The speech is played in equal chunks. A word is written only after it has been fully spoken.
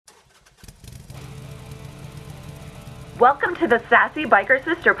Welcome to the Sassy Biker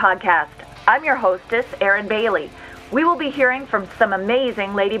Sister podcast. I'm your hostess, Erin Bailey. We will be hearing from some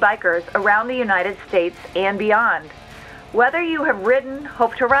amazing lady bikers around the United States and beyond. Whether you have ridden,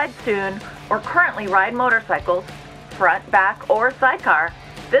 hope to ride soon, or currently ride motorcycles, front, back, or sidecar,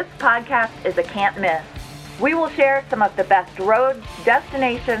 this podcast is a can't miss. We will share some of the best roads,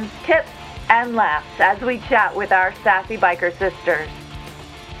 destinations, tips, and laughs as we chat with our Sassy Biker Sisters.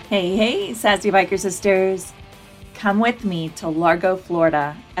 Hey, Sassy Biker Sisters. Come with me to Largo,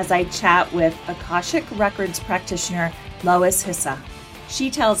 Florida, as I chat with Akashic Records practitioner Lois Hissa. She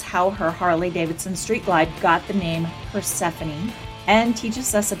tells how her Harley-Davidson Street Glide got the name Persephone and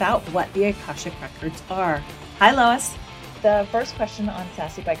teaches us about what the Akashic Records are. Hi, Lois. The first question on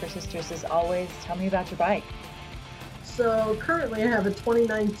Sassy Biker Sisters is always, tell me about your bike. So currently I have a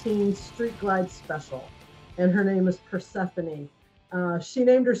 2019 Street Glide Special, and her name is Persephone. She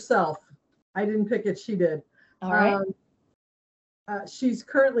named herself. I didn't pick it, she did. All right. She's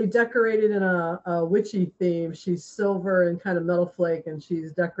currently decorated in a witchy theme. She's silver and kind of metal flake, and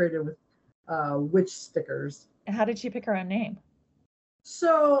she's decorated with witch stickers. How did she pick her own name?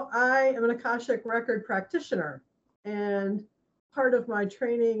 So I am an Akashic record practitioner, and part of my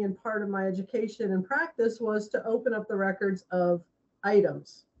training and part of my education and practice was to open up the records of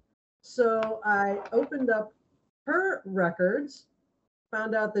items. So I opened up her records,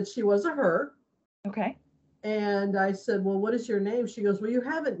 found out that she was a her. Okay. And I said, well, what is your name? She goes, well, you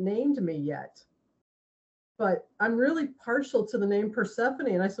haven't named me yet, but I'm really partial to the name Persephone.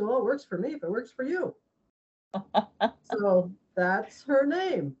 And I said, well, it works for me if it works for you. So that's her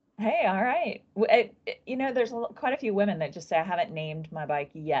name. Hey, all right. There's quite a few women that just say, I haven't named my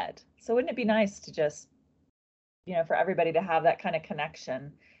bike yet. So wouldn't it be nice to just, for everybody to have that kind of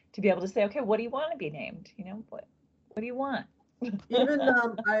connection, to be able to say, okay, what do you want to be named? What do you want? Even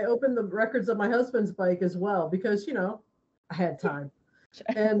I opened the records of my husband's bike as well because, I had time.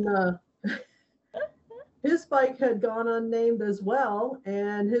 And his bike had gone unnamed as well.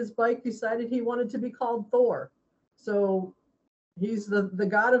 And his bike decided he wanted to be called Thor. So he's the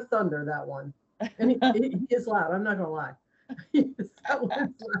god of thunder, that one. And he is loud. I'm not going to lie. That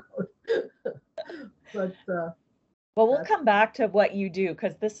one's loud. But well, we'll come back to what you do,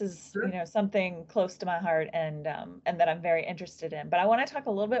 because this is, sure. Something close to my heart and that I'm very interested in. But I want to talk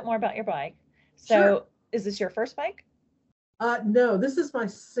a little bit more about your bike. So Sure. Is this your first bike? No, this is my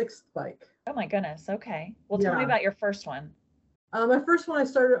sixth bike. Oh my goodness. Okay. Well, tell me about your first one. My first one, I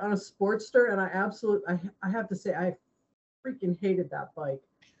started on a Sportster, and I have to say, I freaking hated that bike.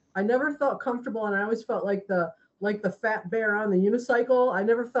 I never felt comfortable, and I always felt like the fat bear on the unicycle. I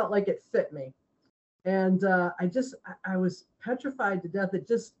never felt like it fit me. And I was petrified to death.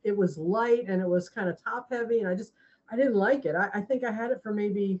 It was light and it was kind of top heavy. And I didn't like it. I think I had it for I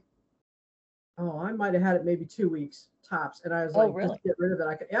might've had it maybe 2 weeks tops. And I was like, really? just get rid of it.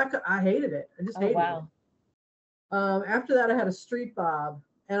 I hated it. I just hated wow. it. After that, I had a Street Bob,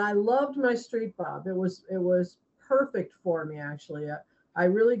 and I loved my Street Bob. It was perfect for me, actually. I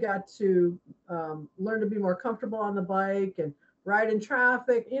really got to learn to be more comfortable on the bike and ride in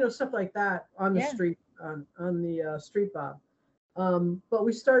traffic, stuff like that on the street, on the Street Bob. But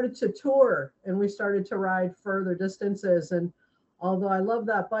we started to tour and we started to ride further distances. And although I love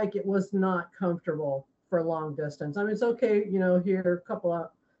that bike, it was not comfortable for long distance. I mean, it's okay, here,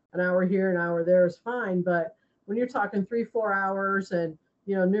 an hour here, an hour there is fine. But when you're talking 3-4 hours and,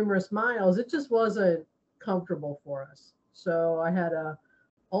 numerous miles, it just wasn't comfortable for us. So I had a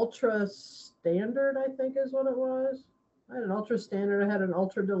Ultra Standard, I think is what it was. I had an Ultra Standard. I had an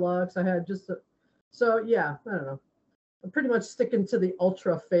Ultra Deluxe. I had I don't know. I'm pretty much sticking to the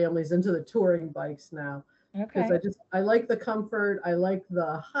Ultra families, into the touring bikes now. Okay. Because I like the comfort. I like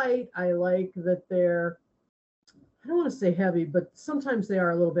the height. I like that I don't want to say heavy, but sometimes they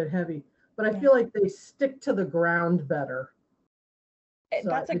are a little bit heavy. But I feel like they stick to the ground better.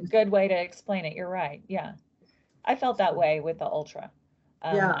 That's a good way to explain it. You're right. Yeah. I felt that way with the Ultra.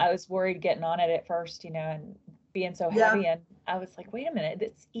 I was worried getting on it at first, and being so heavy, and I was like, wait a minute,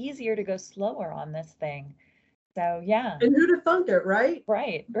 it's easier to go slower on this thing. So yeah. And who'd have thunk it, right?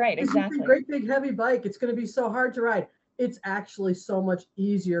 Right, exactly. It's a great big heavy bike. It's going to be so hard to ride. It's actually so much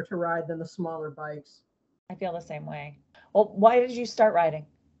easier to ride than the smaller bikes. I feel the same way. Well, why did you start riding?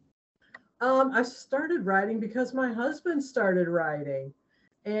 I started riding because my husband started riding,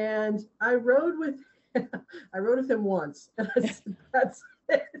 and I rode with him once, and I said, that's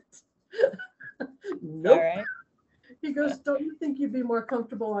it. Nope. All right. He goes, don't you think you'd be more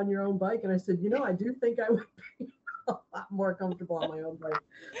comfortable on your own bike? And I said, I do think I would be a lot more comfortable on my own bike.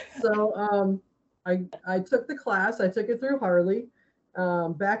 So I took the class. I took it through Harley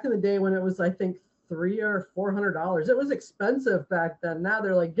back in the day when it was, I think, $300 or $400. It was expensive back then. Now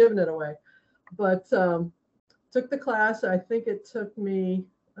they're like giving it away. But took the class. I think it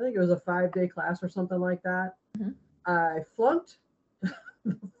was a 5-day class or something like that. Mhm. I flunked.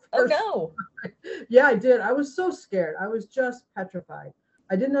 Oh no. Yeah, I did. I was so scared. I was just petrified.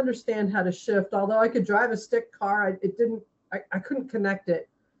 I didn't understand how to shift. Although I could drive a stick car, I couldn't connect it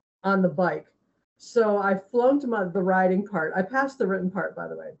on the bike. So I flunked the riding part. I passed the written part, by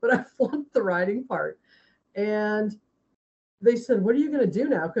the way, but I flunked the riding part. And they said, "What are you going to do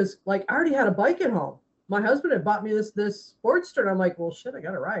now?" Because like I already had a bike at home. My husband had bought me this Sportster. And I'm like, well, shit, I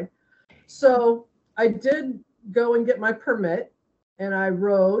got to ride. So I did go and get my permit, and I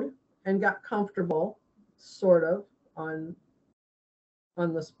rode and got comfortable, sort of, on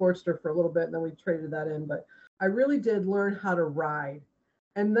the Sportster for a little bit, and then we traded that in. But I really did learn how to ride.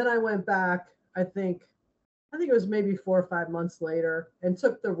 And then I went back, I think it was maybe 4 or 5 months later, and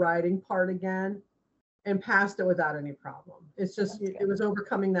took the riding part again and passed it without any problem. It's just, it was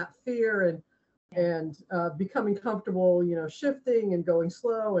overcoming that fear and becoming comfortable, shifting and going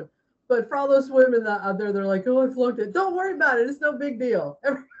slow. But for all those women out there, they're like, "Oh, I flunked it." Don't worry about it. It's no big deal.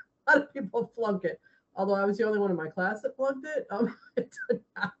 A lot of people flunk it. Although I was the only one in my class that flunked it. It doesn't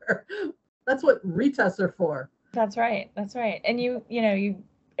matter. That's what retests are for. That's right. That's right. And you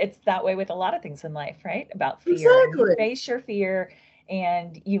it's that way with a lot of things in life, right? About fear. Exactly. You face your fear,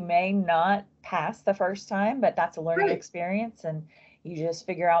 and you may not pass the first time, but that's a learning experience, and you just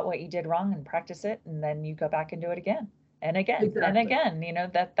figure out what you did wrong and practice it, and then you go back and do it again and again and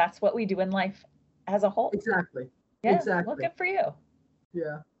again. That's what we do in life as a whole. Exactly. Yeah. Exactly. Well, good for you.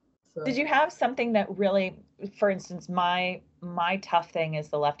 Yeah. So. Did you have something that really, for instance, my tough thing is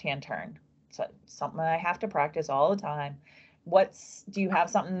the left-hand turn. So something I have to practice all the time. Do you have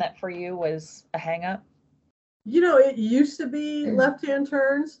something that for you was a hang up? It used to be left-hand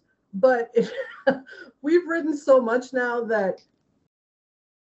turns, but we've ridden so much now that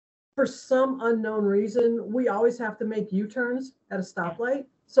for some unknown reason, we always have to make U-turns at a stoplight.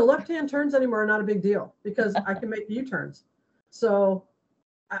 So left-hand turns anymore are not a big deal because I can make U-turns. So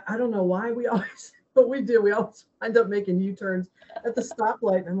I don't know why but we do. We always end up making U-turns at the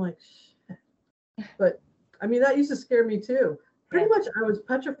stoplight. And I'm like, shit. But I mean, that used to scare me too. Pretty much I was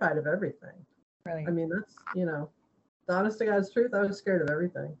petrified of everything. Really? I mean, that's, the honest to God's truth. I was scared of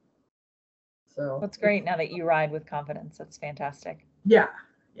everything. So that's great now that you ride with confidence. That's fantastic. Yeah.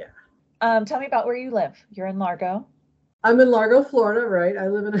 Yeah. Tell me about where you live. You're in Largo. I'm in Largo, Florida, right? I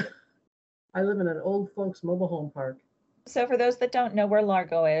live in an old folks mobile home park. So for those that don't know where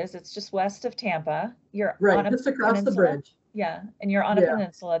Largo is, it's just west of Tampa. You're right, just across peninsula. The bridge. Yeah, and you're on a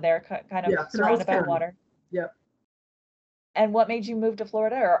peninsula there, kind of surrounded by water. Yep. And what made you move to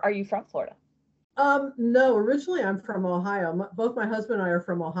Florida, or are you from Florida? No, originally I'm from Ohio. Both my husband and I are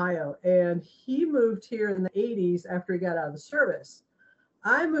from Ohio, and he moved here in the 80s after he got out of the service.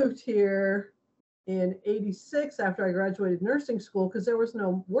 I moved here in 86 after I graduated nursing school because there was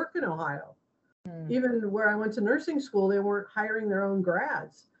no work in Ohio. Even where I went to nursing school, they weren't hiring their own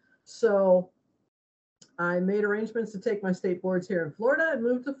grads. So I made arrangements to take my state boards here in Florida and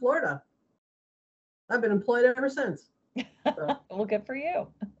moved to Florida. I've been employed ever since. So. Well, good for you.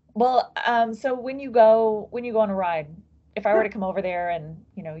 Well, so when you go on a ride, if I were to come over there and,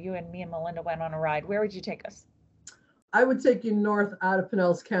 you and me and Melinda went on a ride, where would you take us? I would take you north out of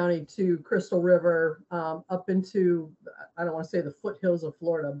Pinellas County to Crystal River, up into, I don't want to say the foothills of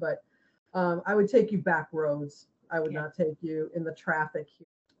Florida, but I would take you back roads. I would not take you in the traffic here.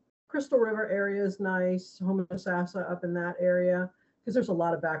 Crystal River area is nice. Homosassa up in that area, because there's a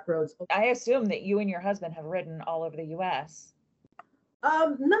lot of back roads. I assume that you and your husband have ridden all over the U.S.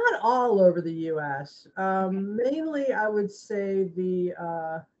 Not all over the U.S. Mainly, I would say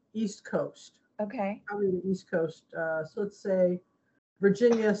the East Coast. Okay. Probably the East Coast. So let's say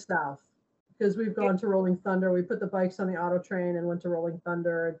Virginia south, because we've gone to Rolling Thunder. We put the bikes on the auto train and went to Rolling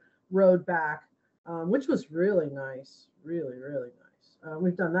Thunder and rode back, which was really nice. Really, really nice.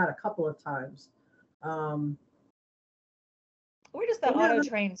 We've done that a couple of times. Where does the auto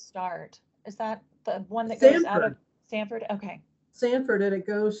train start? Is that the one that goes out of Sanford? Okay. Sanford, and it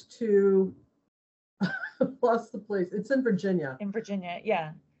goes to lost the place. It's in Virginia. In Virginia,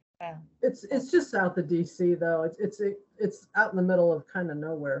 yeah. Yeah. It's just south of DC though. It's out in the middle of kind of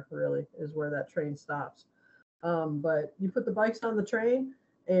nowhere, really, is where that train stops. But you put the bikes on the train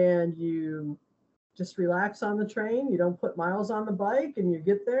and you just relax on the train. You don't put miles on the bike, and you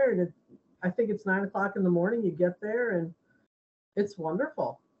get there, and I think it's 9 o'clock in the morning. You get there, and it's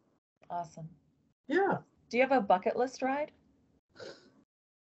wonderful. Awesome. Yeah. Do you have a bucket list ride?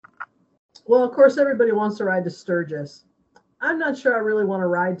 Well, of course, everybody wants to ride to Sturgis. I'm not sure I really want to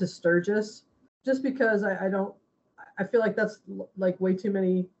ride to Sturgis. just because I feel like that's like way too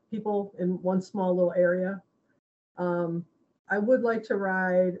many people in one small little area. I would like to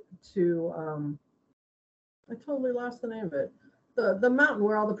ride to, I totally lost the name of it. The mountain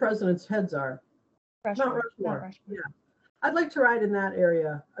where all the presidents' heads are. Mount Rushmore. Mount Rushmore. Rushmore. Yeah. I'd like to ride in that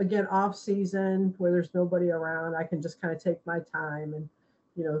area. Again, off season where there's nobody around. I can just kind of take my time and,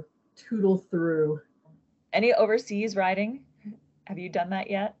 tootle through. Any overseas riding? Have you done that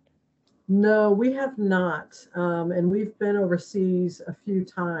yet? No, we have not. And we've been overseas a few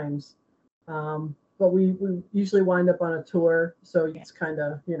times. But we usually wind up on a tour. So it's kind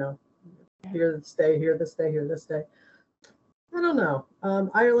of, here this day, here this day, here this day. I don't know.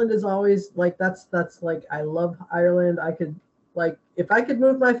 Ireland is always like, that's like, I love Ireland. I could, like, if I could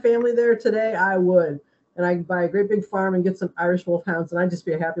move my family there today, I would. And I could buy a great big farm and get some Irish wolfhounds, and I'd just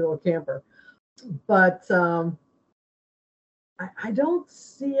be a happy little camper. But I don't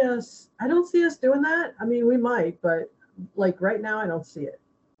see us doing that. I mean, we might, but like right now, I don't see it.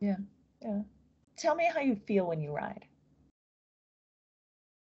 Yeah. Yeah. Tell me how you feel when you ride.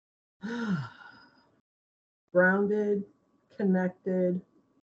 Grounded, connected,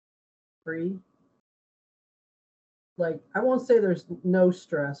 free. Like, I won't say there's no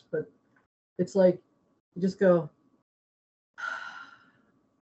stress, but it's like you just go.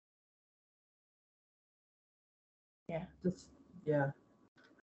 Yeah. Just, yeah.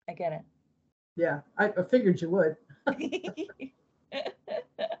 I get it. Yeah. I figured you would.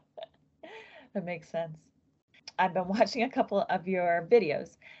 That makes sense. I've been watching a couple of your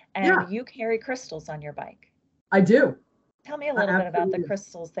videos, and you carry crystals on your bike. I do. Tell me a little bit about the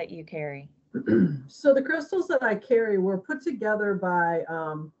crystals that you carry. So the crystals that I carry were put together by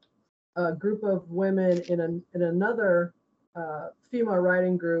a group of women in another female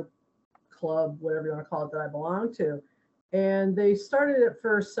writing group, club, whatever you want to call it, that I belong to. And they started at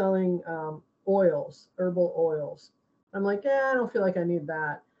first selling oils, herbal oils. I'm like, I don't feel like I need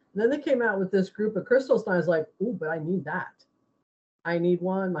that. And then they came out with this group of crystals, and I was like, ooh, but I need that. I need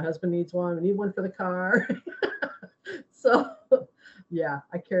one. My husband needs one. We need one for the car. So, yeah,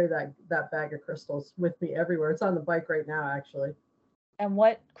 I carry that bag of crystals with me everywhere. It's on the bike right now, actually. And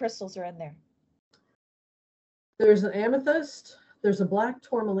what crystals are in there? There's an amethyst. There's a black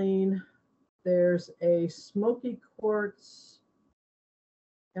tourmaline. There's a smoky quartz.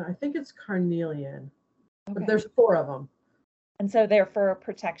 And I think it's carnelian. Okay. But there's 4 of them. And so they're for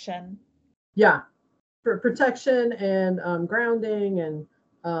protection? Yeah, for protection and grounding. And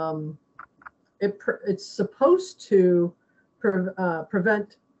it's supposed to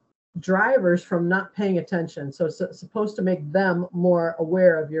prevent drivers from not paying attention. So it's supposed to make them more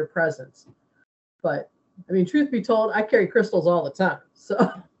aware of your presence. But I mean, truth be told, I carry crystals all the time. So,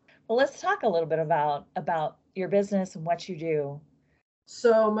 well, let's talk a little bit about your business and what you do.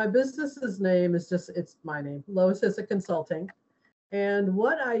 So my business's name is it's my name, Lois Hissa Consulting. And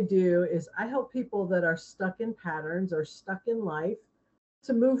what I do is I help people that are stuck in patterns or stuck in life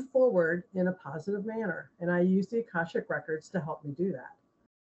to move forward in a positive manner. And I use the Akashic records to help me do that.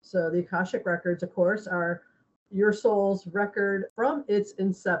 So the Akashic records, of course, are your soul's record from its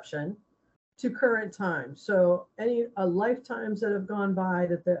inception to current time. So any lifetimes that have gone by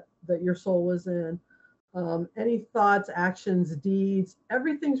that your soul was in, any thoughts, actions, deeds,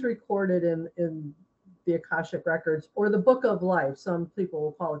 everything's recorded in the Akashic records, or the Book of Life. Some people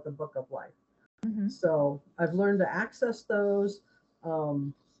will call it the Book of Life. Mm-hmm. So I've learned to access those,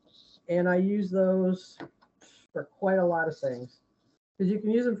 and I use those for quite a lot of things, because you can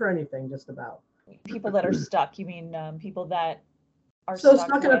use them for anything, just about. People that are stuck, you mean people that are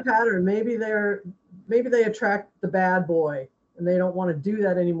stuck in a pattern. Maybe they attract the bad boy, and they don't want to do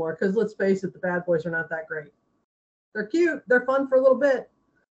that anymore, because let's face it, the bad boys are not that great. They're cute, they're fun for a little bit,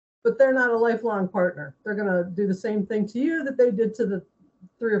 but they're not a lifelong partner. They're going to do the same thing to you that they did to the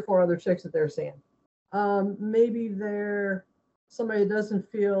 3 or 4 other chicks that they're seeing. Maybe they're somebody that doesn't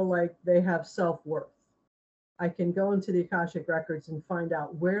feel like they have self-worth. I can go into the Akashic records and find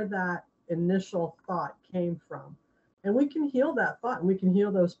out where that initial thought came from. And we can heal that thought, and we can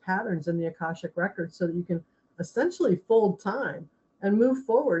heal those patterns in the Akashic records so that you can essentially fold time and move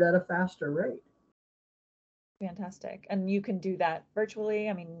forward at a faster rate. Fantastic. And you can do that virtually?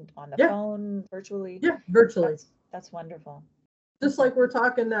 I mean, on the phone, virtually? Yeah, virtually. That's wonderful. Just like we're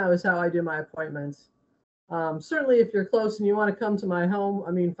talking now is how I do my appointments. Certainly if you're close and you want to come to my home,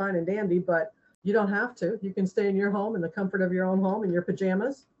 I mean, fine and dandy, but you don't have to. You can stay in your home, in the comfort of your own home, in your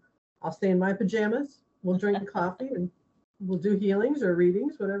pajamas. I'll stay in my pajamas. We'll drink coffee, and we'll do healings or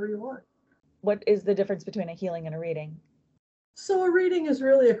readings, whatever you want. What is the difference between a healing and a reading? So a reading is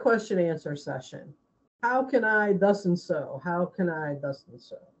really a question answer session. How can I thus and so? How can I thus and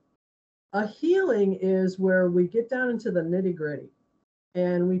so? A healing is where we get down into the nitty gritty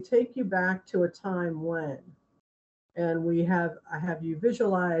and we take you back to a time when, and I have you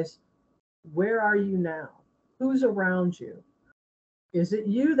visualize, where are you now? Who's around you? Is it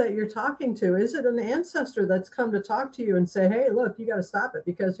you that you're talking to? Is it an ancestor that's come to talk to you and say, hey, look, you got to stop it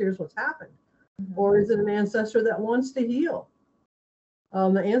because here's what's happened? Mm-hmm. Or is it an ancestor that wants to heal?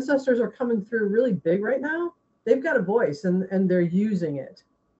 The ancestors are coming through really big right now. They've got a voice and they're using it.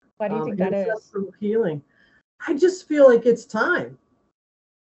 Why do you think that is? Healing. I just feel like it's time.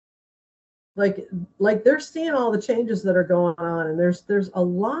 Like they're seeing all the changes that are going on, and there's a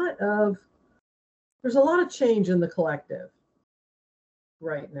lot of change in the collective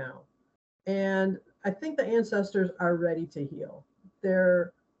right now. And I think the ancestors are ready to heal.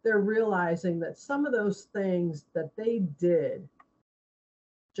 They're realizing that some of those things that they did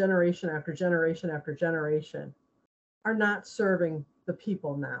generation after generation after generation are not serving the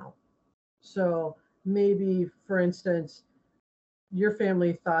people now. So maybe, for instance, your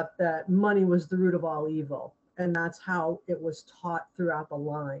family thought that money was the root of all evil, and that's how it was taught throughout the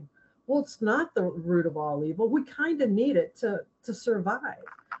line. Well, it's not the root of all evil. We kind of need it to survive.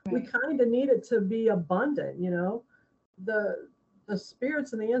 Right. We kind of need it to be abundant. You know, the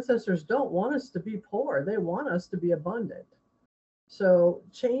spirits and the ancestors don't want us to be poor. They want us to be abundant. So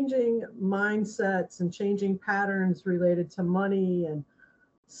changing mindsets and changing patterns related to money and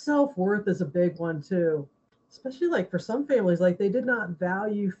self-worth is a big one too. Especially like for some families, like they did not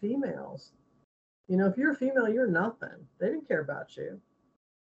value females. You know, if you're a female, you're nothing. They didn't care about you.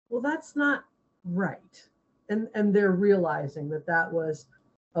 Well, that's not right. And they're realizing that was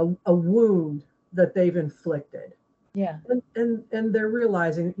a wound that they've inflicted. Yeah. And they're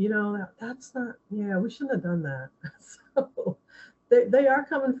realizing, you know, that's not, yeah, we shouldn't have done that. So they are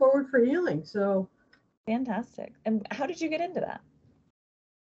coming forward for healing. So fantastic. And how did you get into that?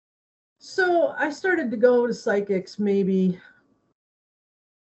 So I started to go to psychics maybe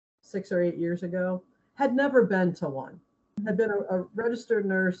 6 or 8 years ago. Had never been to one. Had been a registered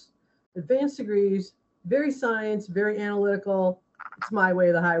nurse, advanced degrees, very science, very analytical. It's my way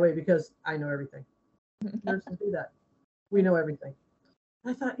of the highway because I know everything. Nurses do that. We know everything.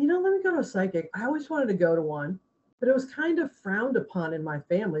 I thought, you know, let me go to a psychic. I always wanted to go to one, but it was kind of frowned upon in my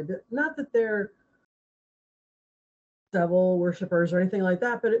family. But not that they're devil worshippers or anything like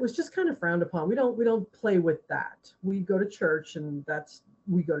that, but it was just kind of frowned upon. We don't play with that. We go to church, and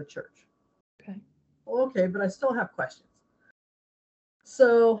we go to church. Okay. Okay, but I still have questions.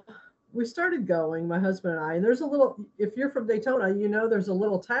 So we started going, my husband and I, and there's a little, if you're from Daytona, you know there's a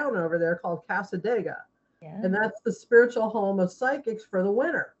little town over there called Casadega. Yeah. And that's the spiritual home of psychics for the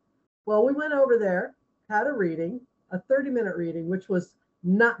winter. Well, we went over there, had a reading, a 30-minute reading, which was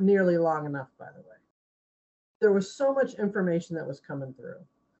not nearly long enough, by the way. There was so much information that was coming through.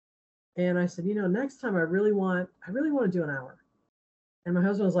 And I said, you know, next time I really want to do an hour. And my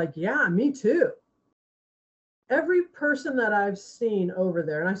husband was like, yeah, me too. Every person that I've seen over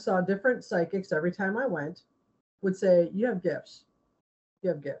there, and I saw different psychics every time I went, would say, you have gifts. You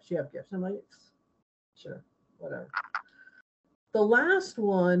have gifts. You have gifts. I'm like, sure, whatever. The last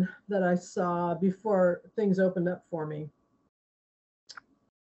one that I saw before things opened up for me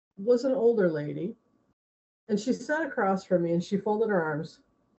was an older lady. And she sat across from me and she folded her arms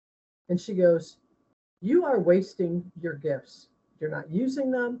and she goes, you are wasting your gifts. You're not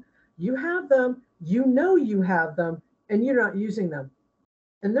using them. You have them. You know you have them and you're not using them.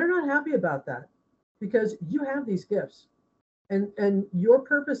 And they're not happy about that because you have these gifts. And your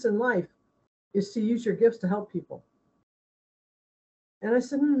purpose in life is to use your gifts to help people. And I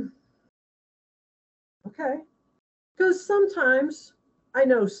said, okay. Because sometimes I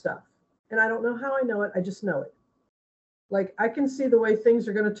know stuff. And I don't know how I know it. I just know it. Like I can see the way things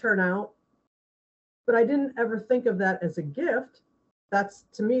are going to turn out, but I didn't ever think of that as a gift. That's,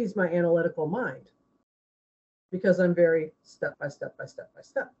 to me, is my analytical mind because I'm very step by step by step by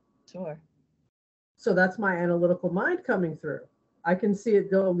step. Sure. So that's my analytical mind coming through. I can see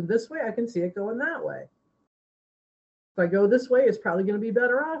it going this way. I can see it going that way. If I go this way, it's probably going to be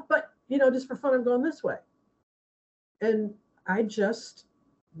better off. But, you know, just for fun, I'm going this way. And I just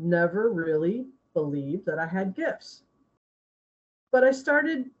never really believed that I had gifts. But I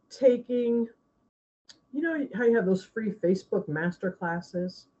started taking, you know how you have those free Facebook master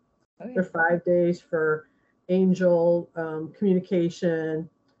classes? Oh, yeah. They're 5 days for angel communication,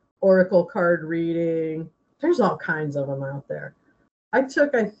 oracle card reading. There's all kinds of them out there. I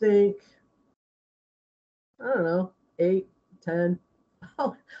took, I think, I don't know, 8, 10,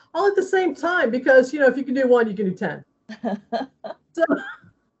 all at the same time because, you know, if you can do one, you can do 10. So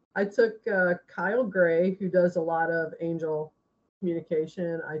I took Kyle Gray, who does a lot of angel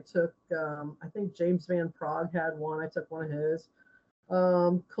communication. I took, I think James Van Prague had one. I took one of his.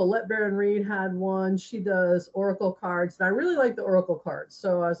 Colette Baron Reed had one. She does oracle cards, and I really like the oracle cards.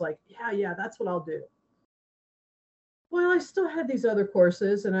 So I was like, yeah, that's what I'll do. Well, I still had these other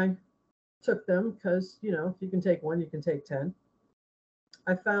courses, and I took them because, you know, if you can take one, you can take 10.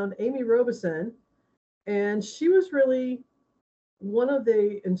 I found Amy Robeson, and she was really one of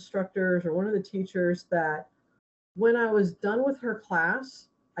the instructors or one of the teachers that when I was done with her class,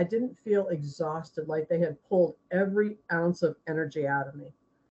 I didn't feel exhausted, like they had pulled every ounce of energy out of me.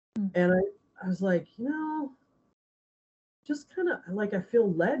 And I was like, you know, just kind of like I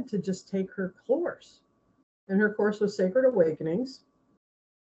feel led to just take her course. And her course was Sacred Awakenings.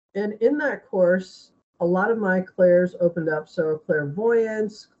 And in that course, a lot of my clairs opened up. So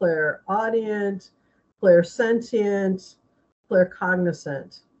clairvoyance, clairaudient, clairsentient,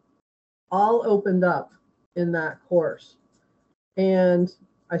 claircognizant, all opened up in that course. And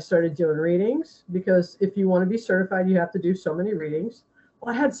I started doing readings because if you want to be certified, you have to do so many readings.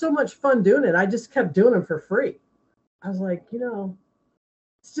 Well, I had so much fun doing it. I just kept doing them for free. I was like, you know,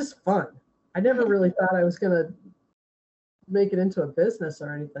 it's just fun. I never really thought I was going to make it into a business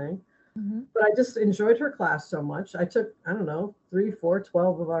or anything. But I just enjoyed her class so much. I took, I don't know, 3, 4,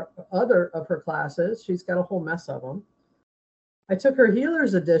 12 of our other of her classes. She's got a whole mess of them. I took her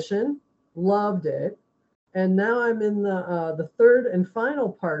Healer's Edition, loved it. And now I'm in the third and final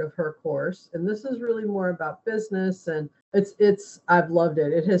part of her course. And this is really more about business. And I've loved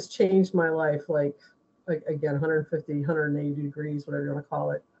it. It has changed my life, like again, 150, 180 degrees, whatever you want to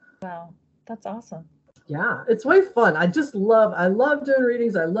call it. Wow. That's awesome. Yeah, it's way fun. I love doing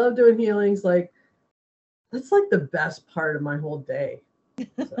readings. I love doing healings. Like, that's like the best part of my whole day.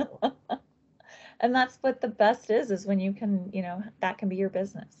 So. And that's what the best is when you can, you know, that can be your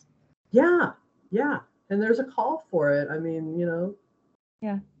business. Yeah. And there's a call for it. I mean, you know,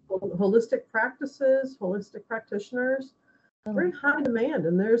 holistic practices, holistic practitioners, very high demand.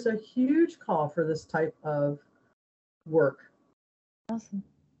 And there's a huge call for this type of work. Awesome.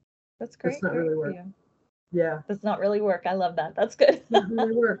 That's great. It's not really work. Yeah. That's not really work. I love that. That's good. It's not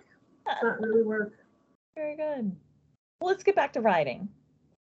really work. It's not really work. Very good. Well, let's get back to writing.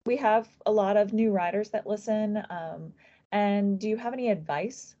 We have a lot of new writers that listen. And do you have any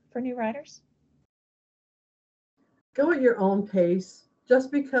advice for new writers? Go at your own pace.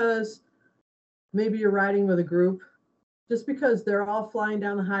 Just because maybe you're riding with a group, just because they're all flying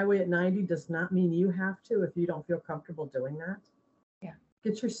down the highway at 90 does not mean you have to if you don't feel comfortable doing that. Yeah.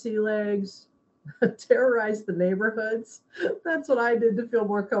 Get your sea legs, terrorize the neighborhoods. That's what I did to feel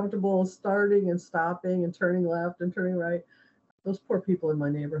more comfortable starting and stopping and turning left and turning right. Those poor people in my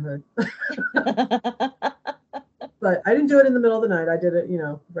neighborhood. But I didn't do it in the middle of the night. I did it, you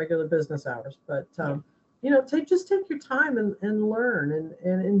know, regular business hours. But you know, just take your time and learn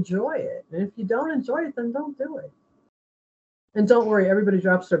and enjoy it. And if you don't enjoy it, then don't do it. And don't worry, everybody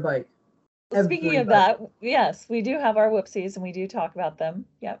drops their bike. Speaking of that, yes, we do have our whoopsies and we do talk about them.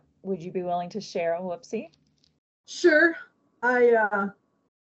 Yep. Would you be willing to share a whoopsie? Sure. The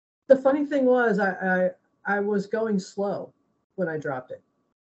funny thing was I was going slow when I dropped it.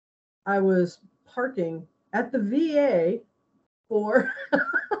 I was parking at the VA for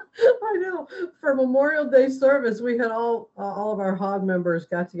I know, for Memorial Day service. We had all of our hog members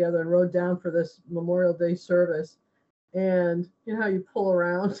got together and rode down for this Memorial Day service. And you know how you pull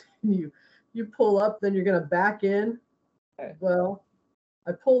around and you pull up, then you're going to back in. Well,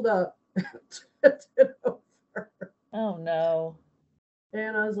 I pulled up and tipped it over. Oh no.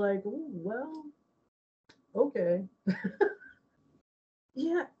 And I was like, well, okay.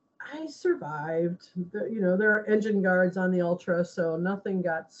 Yeah, I survived. You know, there are engine guards on the Ultra, so nothing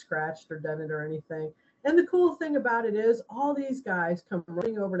got scratched or dented or anything. And the cool thing about it is all these guys come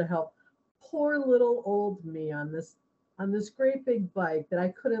running over to help poor little old me on this great big bike that I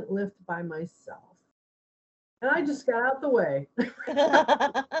couldn't lift by myself. And I just got out the way. Here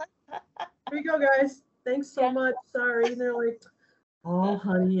you go, guys. Thanks so much. Sorry. And they're like, oh,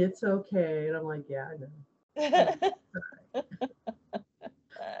 honey, it's okay. And I'm like, yeah, I know.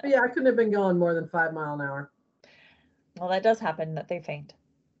 But yeah, I couldn't have been going more than 5 miles an hour. Well, that does happen that they faint.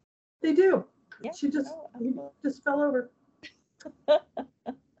 They do. Yeah. She just fell over.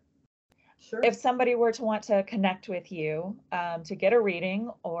 Sure. If somebody were to want to connect with you to get a reading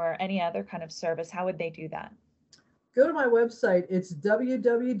or any other kind of service, how would they do that? Go to my website. It's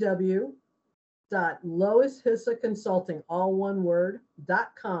www.loishissaconsulting, all one word,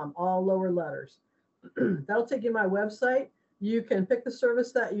 .com, all lower letters. That'll take you to my website. You can pick the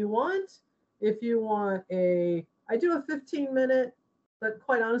service that you want. If you want I do a 15-minute, but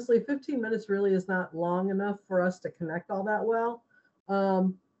quite honestly, 15 minutes really is not long enough for us to connect all that well.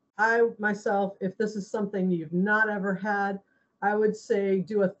 I myself, if this is something you've not ever had, I would say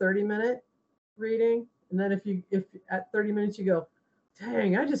do a 30-minute reading. And then if at 30 minutes you go,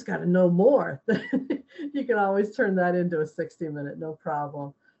 dang, I just got to know more, you can always turn that into a 60-minute, no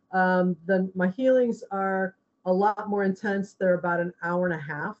problem. Then my healings are a lot more intense. They're about an hour and a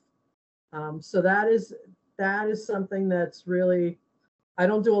half. So that is something that's really, I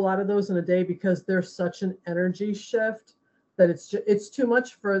don't do a lot of those in a day because there's such an energy shift that it's too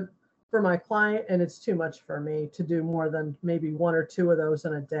much for my client, and it's too much for me to do more than maybe one or two of those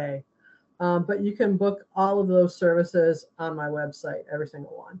in a day. But you can book all of those services on my website, every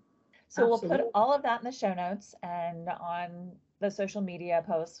single one. So Absolutely. We'll put all of that in the show notes and on the social media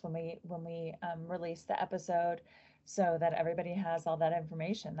posts when we release the episode, so that everybody has all that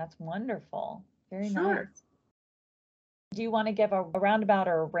information. That's wonderful. Very nice. Do you want to give a roundabout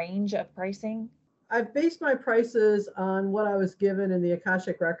or a range of pricing? I've based my prices on what I was given in the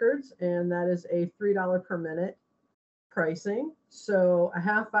Akashic records, and that is a $3 per minute pricing. So a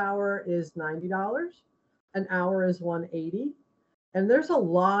half hour is $90, an hour is $180. And there's a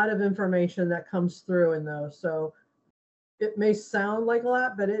lot of information that comes through in those. So it may sound like a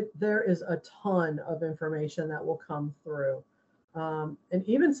lot, but there is a ton of information that will come through. And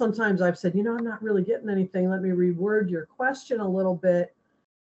even sometimes I've said, I'm not really getting anything. Let me reword your question a little bit.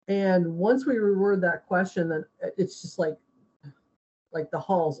 And once we reword that question, then it's just like the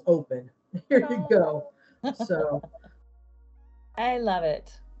hall's open. Here you go. So I love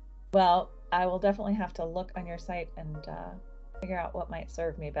it. Well, I will definitely have to look on your site and figure out what might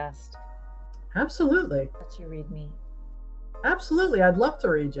serve me best. Absolutely. Let you read me. Absolutely. I'd love to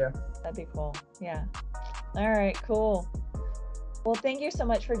read you. That'd be cool. Yeah. All right, cool. Well, thank you so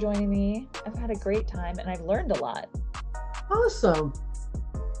much for joining me. I've had a great time and I've learned a lot. Awesome.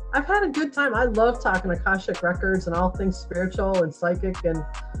 I've had a good time. I love talking Akashic records and all things spiritual and psychic and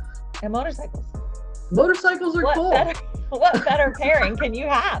motorcycles. Motorcycles are cool. What better pairing can you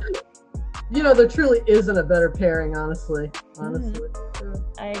have? There truly isn't a better pairing, honestly.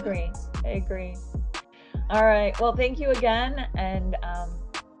 I agree. All right. Well, thank you again, and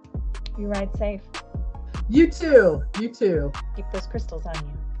you ride safe. You too. Keep those crystals on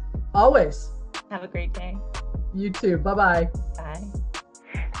you. Always. Have a great day. You too. Bye-bye. Bye.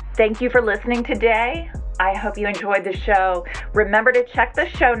 Thank you for listening today. I hope you enjoyed the show. Remember to check the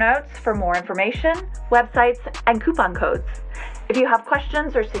show notes for more information, websites, and coupon codes. If you have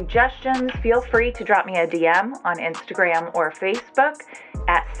questions or suggestions, feel free to drop me a DM on Instagram or Facebook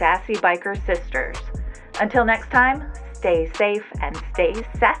at Sassy Biker Sisters. Until next time, stay safe and stay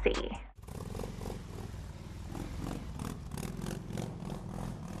sassy.